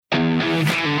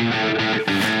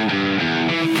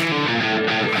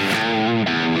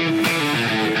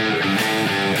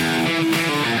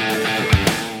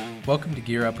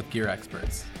Gear Up with Gear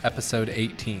Experts, Episode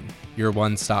 18, Your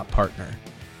One-Stop Partner.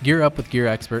 Gear Up with Gear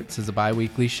Experts is a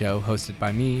bi-weekly show hosted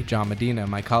by me, John Medina,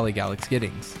 and my colleague Alex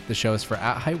Giddings. The show is for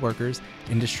at-height workers,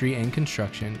 industry, and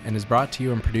construction, and is brought to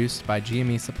you and produced by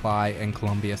GME Supply and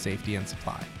Columbia Safety and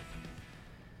Supply.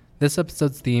 This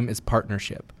episode's theme is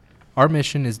partnership. Our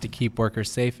mission is to keep workers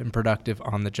safe and productive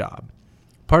on the job.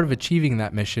 Part of achieving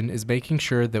that mission is making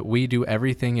sure that we do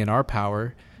everything in our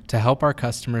power to help our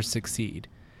customers succeed.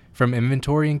 From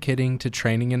inventory and kitting to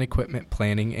training and equipment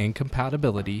planning and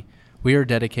compatibility, we are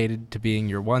dedicated to being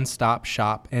your one-stop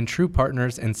shop and true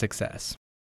partners in success.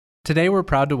 Today we're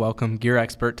proud to welcome gear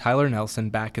expert Tyler Nelson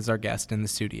back as our guest in the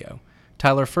studio.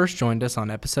 Tyler first joined us on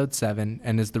episode 7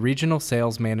 and is the regional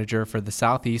sales manager for the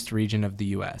Southeast region of the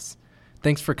U.S.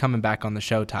 Thanks for coming back on the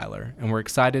show, Tyler, and we're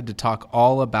excited to talk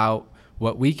all about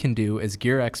what we can do as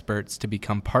gear experts to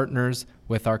become partners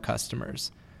with our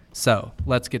customers. So,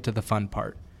 let's get to the fun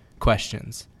part.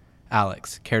 Questions.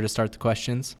 Alex, care to start the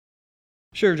questions?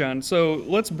 Sure, John. So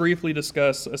let's briefly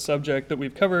discuss a subject that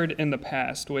we've covered in the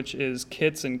past, which is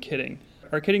kits and kitting.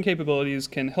 Our kitting capabilities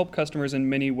can help customers in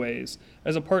many ways.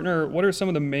 As a partner, what are some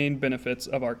of the main benefits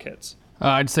of our kits?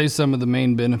 I'd say some of the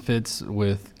main benefits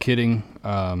with kitting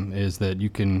is that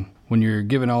you can, when you're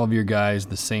giving all of your guys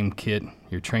the same kit,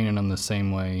 you're training them the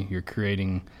same way, you're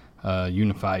creating a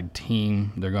unified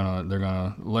team. They're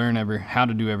gonna learn how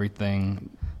to do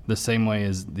everything the same way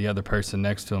as the other person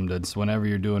next to them did. So whenever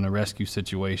you're doing a rescue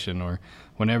situation or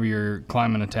whenever you're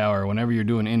climbing a tower, whenever you're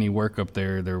doing any work up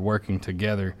there, they're working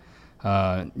together,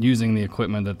 using the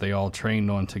equipment that they all trained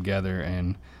on together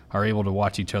and are able to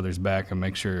watch each other's back and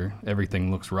make sure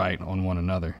everything looks right on one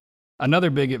another. Another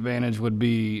big advantage would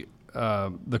be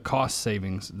the cost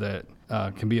savings that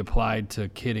can be applied to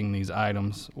kitting these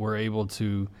items. We're able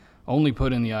to only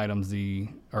put in the items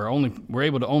we're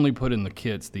able to only put in the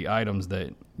kits the items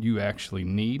that you actually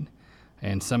need,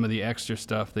 and some of the extra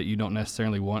stuff that you don't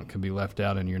necessarily want could be left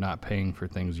out and you're not paying for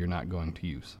things you're not going to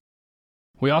use.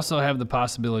 We also have the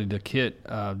possibility to kit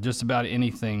just about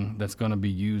anything that's going to be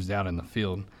used out in the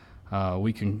field.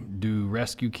 We can do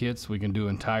rescue kits, we can do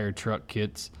entire truck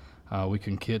kits, we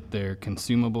can kit their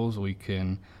consumables, we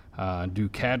can do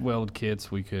CAD weld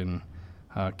kits, we can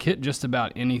kit just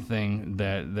about anything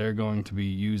that they're going to be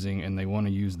using and they want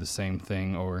to use the same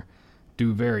thing, or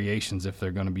do variations if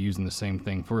they're going to be using the same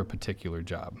thing for a particular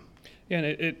job. Yeah,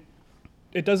 and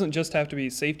it doesn't just have to be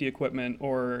safety equipment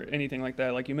or anything like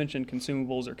that. Like you mentioned,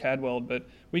 consumables or CAD weld, but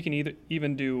we can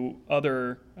even do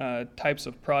other types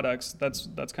of products. That's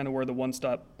kind of where the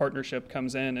one-stop partnership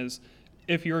comes in, is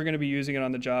if you're going to be using it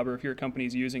on the job or if your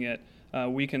company's using it,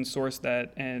 we can source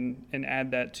that and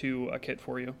add that to a kit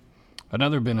for you.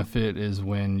 Another benefit is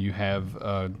when you have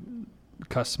a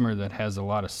customer that has a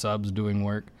lot of subs doing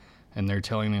work and they're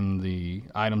telling them the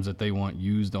items that they want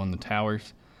used on the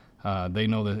towers, they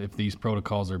know that if these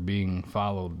protocols are being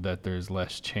followed, that there's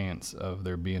less chance of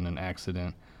there being an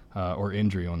accident or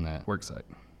injury on that work site.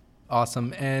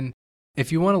 Awesome. And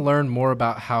if you want to learn more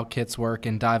about how kits work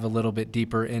and dive a little bit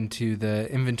deeper into the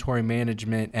inventory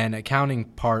management and accounting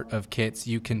part of kits,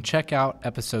 you can check out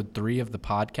episode 3 of the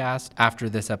podcast after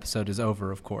this episode is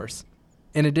over, of course.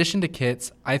 In addition to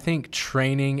kits, I think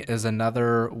training is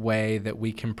another way that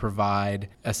we can provide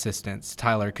assistance.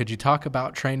 Tyler, could you talk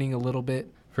about training a little bit?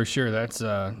 For sure. That's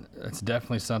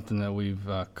definitely something that we've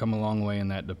come a long way in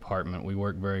that department. We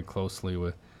work very closely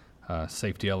with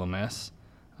Safety LMS.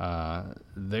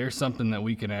 There's something that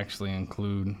we can actually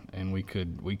include, and we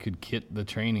could kit the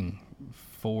training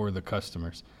for the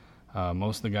customers.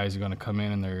 Most of the guys are going to come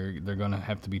in and they're going to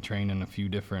have to be trained in a few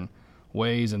different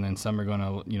ways, and then some are going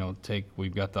to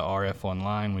we've got the RF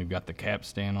online, we've got the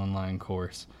Capstan online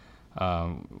course.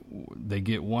 They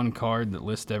get one card that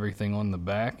lists everything on the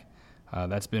back.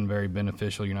 That's been very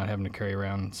beneficial. You're not having to carry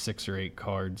around 6 or 8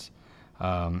 cards.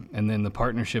 And then the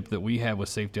partnership that we have with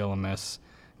Safety LMS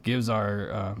gives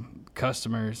our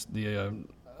customers the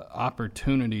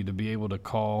opportunity to be able to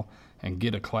call and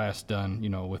get a class done,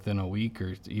 within a week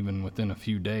or even within a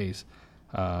few days.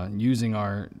 Using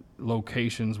our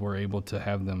locations, we're able to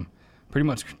have them pretty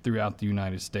much throughout the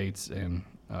United States and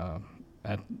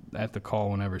at the call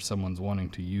whenever someone's wanting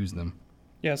to use them.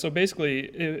 Yeah, so basically,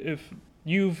 if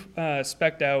you've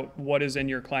spec'd out what is in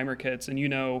your climber kits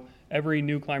and every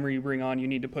new climber you bring on, you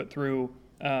need to put through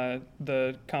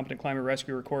the Competent Climber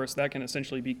Rescuer course, that can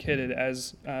essentially be kitted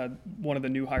as one of the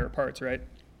new hire parts, right?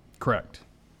 Correct.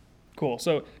 Cool.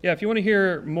 So, yeah, if you want to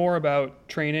hear more about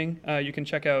training, you can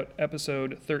check out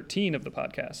episode 13 of the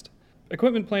podcast.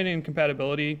 Equipment planning and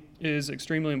compatibility is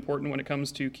extremely important when it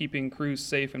comes to keeping crews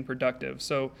safe and productive.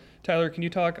 So, Tyler, can you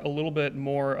talk a little bit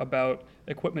more about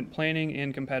equipment planning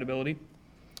and compatibility?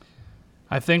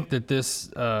 I think that this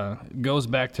goes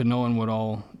back to knowing what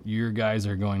all your guys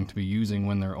are going to be using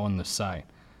when they're on the site.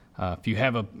 If you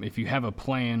have a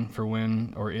plan for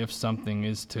when or if something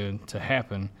is to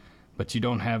happen, but you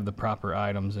don't have the proper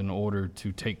items in order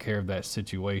to take care of that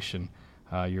situation,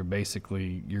 you're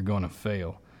going to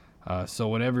fail. So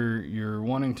whenever you're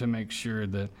wanting to make sure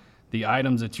that the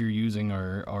items that you're using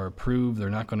are approved, they're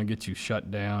not going to get you shut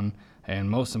down, and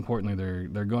most importantly,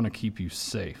 they're going to keep you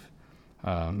safe.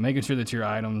 Making sure that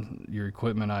your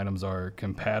equipment items are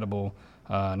compatible,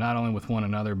 not only with one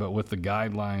another, but with the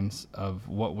guidelines of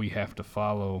what we have to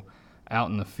follow out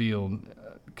in the field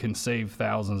can save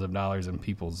thousands of dollars in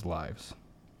people's lives.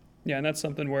 Yeah, and that's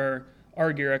something where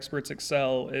our gear experts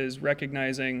excel, is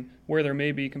recognizing where there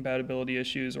may be compatibility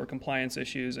issues or compliance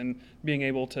issues and being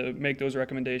able to make those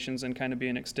recommendations and kind of be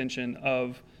an extension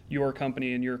of your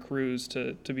company and your crews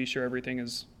to be sure everything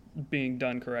is being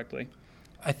done correctly.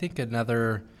 I think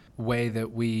another way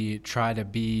that we try to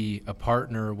be a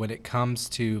partner when it comes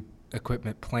to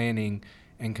equipment planning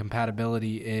and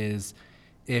compatibility is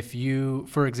if you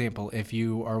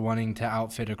are wanting to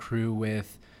outfit a crew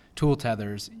with tool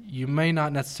tethers, you may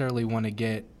not necessarily want to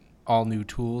get all new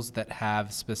tools that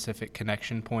have specific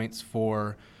connection points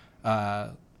for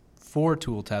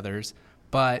tool tethers.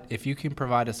 But if you can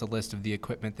provide us a list of the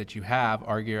equipment that you have,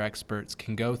 our gear experts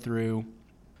can go through,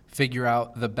 figure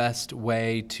out the best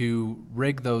way to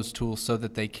rig those tools so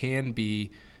that they can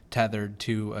be tethered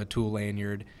to a tool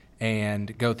lanyard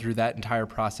and go through that entire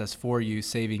process for you,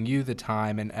 saving you the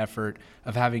time and effort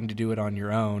of having to do it on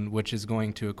your own, which is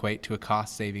going to equate to a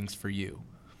cost savings for you.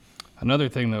 Another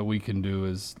thing that we can do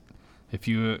is if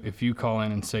you call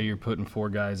in and say you're putting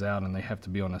 4 guys out and they have to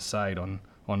be on a site on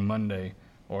Monday,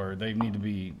 or they need to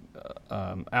be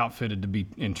outfitted to be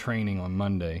in training on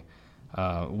Monday,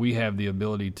 we have the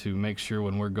ability to make sure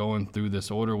when we're going through this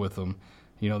order with them,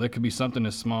 there could be something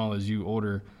as small as you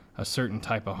order a certain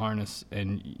type of harness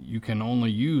and you can only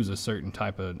use a certain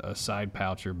type of a side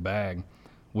pouch or bag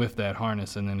with that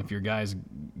harness. And then if your guys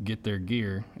get their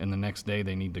gear and the next day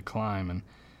they need to climb and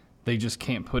they just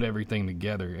can't put everything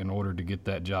together in order to get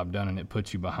that job done, and it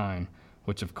puts you behind,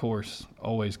 which of course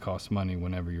always costs money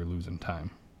whenever you're losing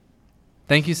time.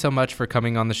 Thank you so much for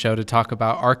coming on the show to talk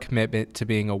about our commitment to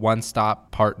being a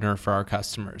one-stop partner for our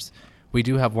customers. We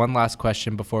do have one last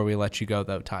question before we let you go,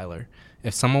 though, Tyler.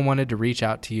 If someone wanted to reach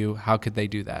out to you, how could they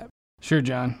do that? Sure,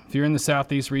 John. If you're in the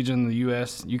southeast region of the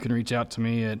U.S., you can reach out to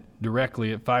me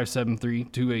directly at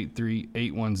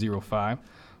 573-283-8105,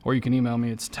 or you can email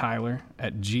me. It's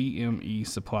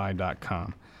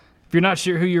tyler@gmesupply.com. If you're not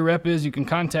sure who your rep is, you can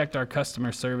contact our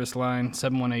customer service line,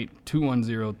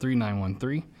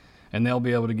 718-210-3913, and they'll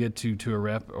be able to get you to a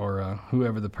rep or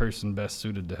whoever the person best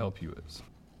suited to help you is.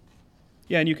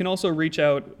 Yeah, and you can also reach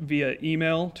out via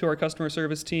email to our customer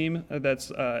service team.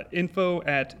 That's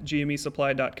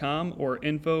info@gmesupply.com or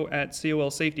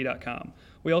info@colsafety.com.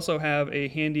 We also have a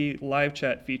handy live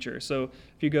chat feature. So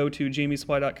if you go to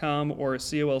gmesupply.com or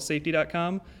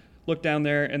colsafety.com, look down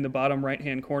there in the bottom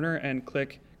right-hand corner and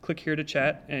click here to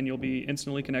chat, and you'll be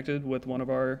instantly connected with one of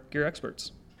our gear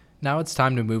experts. Now it's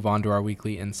time to move on to our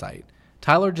weekly insight.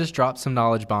 Tyler just dropped some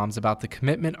knowledge bombs about the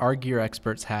commitment our gear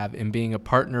experts have in being a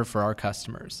partner for our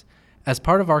customers. As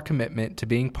part of our commitment to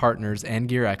being partners and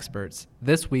gear experts,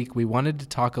 this week we wanted to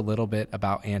talk a little bit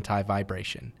about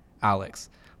anti-vibration.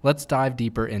 Alex, let's dive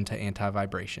deeper into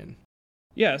anti-vibration.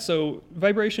 Yeah, so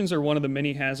vibrations are one of the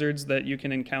many hazards that you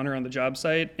can encounter on the job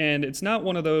site, and it's not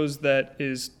one of those that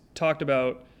is talked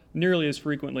about nearly as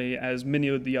frequently as many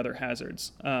of the other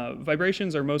hazards.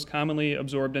 Vibrations are most commonly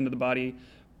absorbed into the body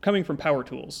coming from power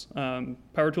tools.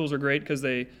 Power tools are great because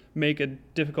they make a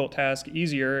difficult task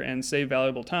easier and save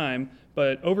valuable time,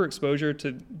 but overexposure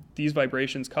to these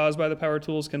vibrations caused by the power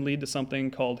tools can lead to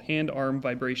something called hand-arm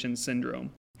vibration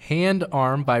syndrome.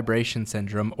 Hand-arm vibration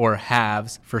syndrome, or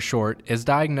HAVS for short, is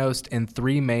diagnosed in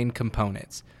 3 main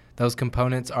components. Those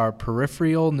components are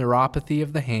peripheral neuropathy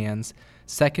of the hands,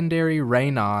 secondary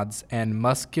Raynaud's, and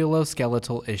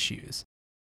musculoskeletal issues.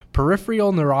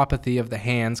 Peripheral neuropathy of the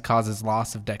hands causes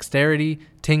loss of dexterity,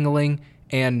 tingling,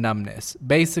 and numbness.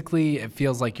 Basically, it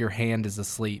feels like your hand is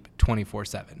asleep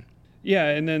 24/7. Yeah,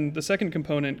 and then the second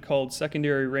component, called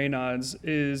secondary Raynaud's,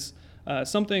 is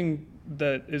something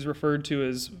that is referred to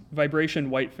as vibration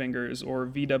white fingers, or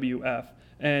VWF,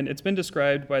 and it's been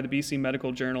described by the BC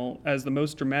Medical Journal as the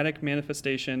most dramatic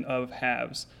manifestation of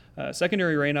HAVS.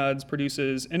 Secondary Raynaud's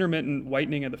produces intermittent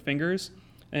whitening of the fingers,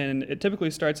 and it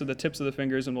typically starts at the tips of the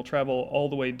fingers and will travel all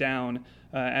the way down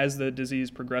as the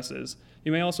disease progresses.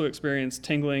 You may also experience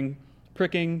tingling,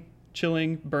 pricking,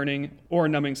 chilling, burning, or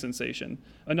numbing sensation.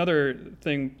 Another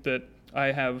thing that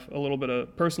I have a little bit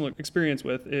of personal experience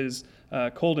with is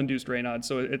cold-induced Raynaud.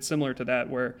 So it's similar to that,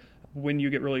 where when you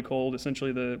get really cold,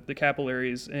 essentially the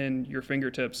capillaries in your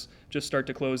fingertips just start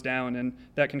to close down, and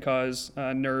that can cause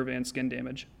nerve and skin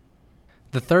damage.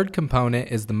 The third component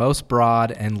is the most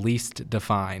broad and least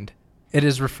defined. It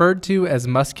is referred to as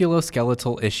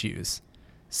musculoskeletal issues.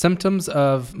 Symptoms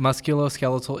of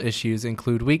musculoskeletal issues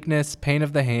include weakness, pain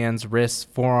of the hands, wrists,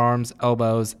 forearms,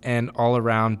 elbows, and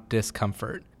all-around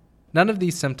discomfort. None of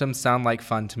these symptoms sound like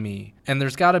fun to me, and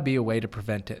there's got to be a way to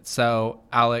prevent it. So,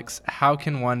 Alex, how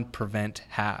can one prevent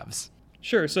halves?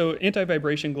 Sure. So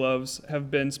anti-vibration gloves have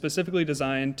been specifically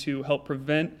designed to help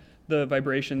prevent the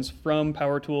vibrations from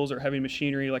power tools or heavy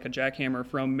machinery like a jackhammer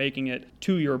from making it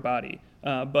to your body.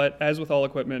 But as with all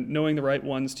equipment, knowing the right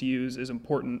ones to use is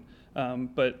important.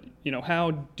 But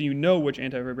how do you know which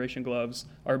anti-vibration gloves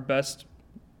are best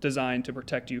designed to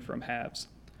protect you from halves?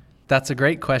 That's a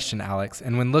great question, Alex.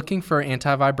 And when looking for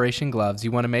anti-vibration gloves,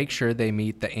 you want to make sure they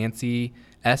meet the ANSI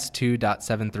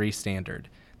S2.73 standard.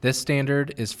 This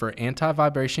standard is for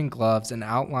anti-vibration gloves and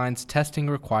outlines testing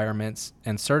requirements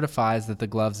and certifies that the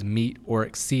gloves meet or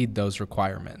exceed those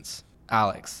requirements.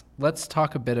 Alex, let's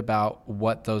talk a bit about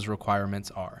what those requirements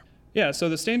are. Yeah, so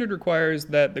the standard requires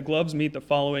that the gloves meet the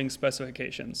following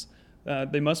specifications.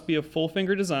 They must be a full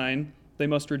finger design. They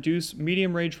must reduce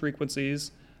medium range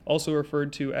frequencies, also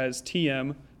referred to as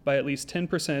TM, by at least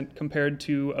 10% compared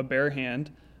to a bare hand.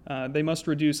 They must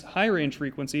reduce high range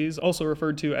frequencies, also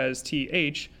referred to as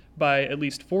TH, by at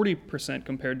least 40%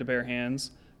 compared to bare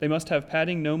hands. They must have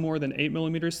padding no more than 8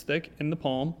 millimeters thick in the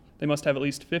palm. They must have at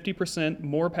least 50%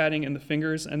 more padding in the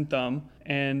fingers and thumb,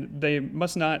 and they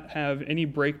must not have any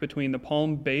break between the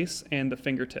palm base and the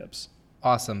fingertips.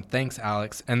 Awesome. Thanks,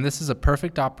 Alex. And this is a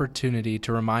perfect opportunity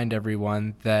to remind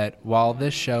everyone that while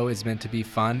this show is meant to be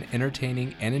fun,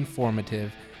 entertaining, and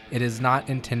informative, it is not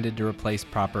intended to replace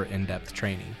proper in-depth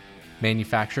training.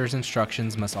 Manufacturer's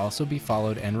instructions must also be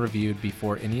followed and reviewed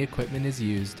before any equipment is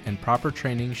used, and proper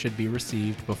training should be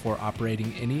received before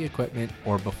operating any equipment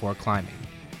or before climbing.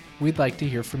 We'd like to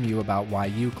hear from you about why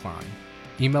you climb.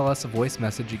 Email us a voice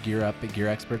message at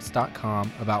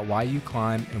gearupatgearexperts.com about why you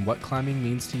climb and what climbing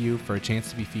means to you for a chance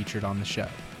to be featured on the show.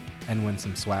 And win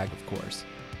some swag, of course.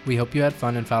 We hope you had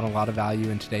fun and found a lot of value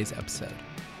in today's episode.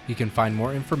 You can find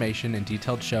more information and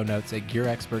detailed show notes at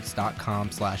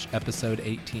gearexperts.com/episode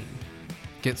 18.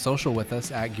 Get social with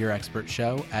us at Gear Expert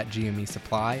Show, at GME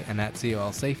Supply, and at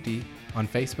COL Safety on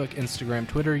Facebook, Instagram,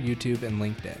 Twitter, YouTube, and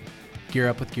LinkedIn. Gear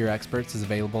Up with Gear Experts is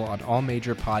available on all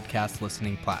major podcast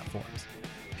listening platforms.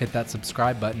 Hit that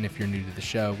subscribe button if you're new to the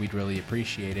show. We'd really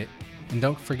appreciate it. And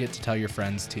don't forget to tell your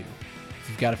friends too. If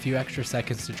you've got a few extra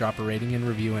seconds to drop a rating and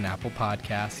review in Apple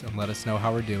Podcasts and let us know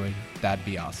how we're doing, that'd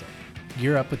be awesome.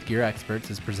 Gear Up with Gear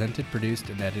Experts is presented, produced,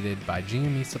 and edited by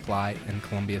GME Supply and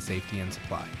Columbia Safety and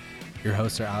Supply. Your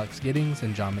hosts are Alex Giddings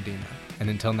and John Medina. And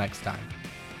until next time,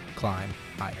 climb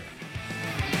higher.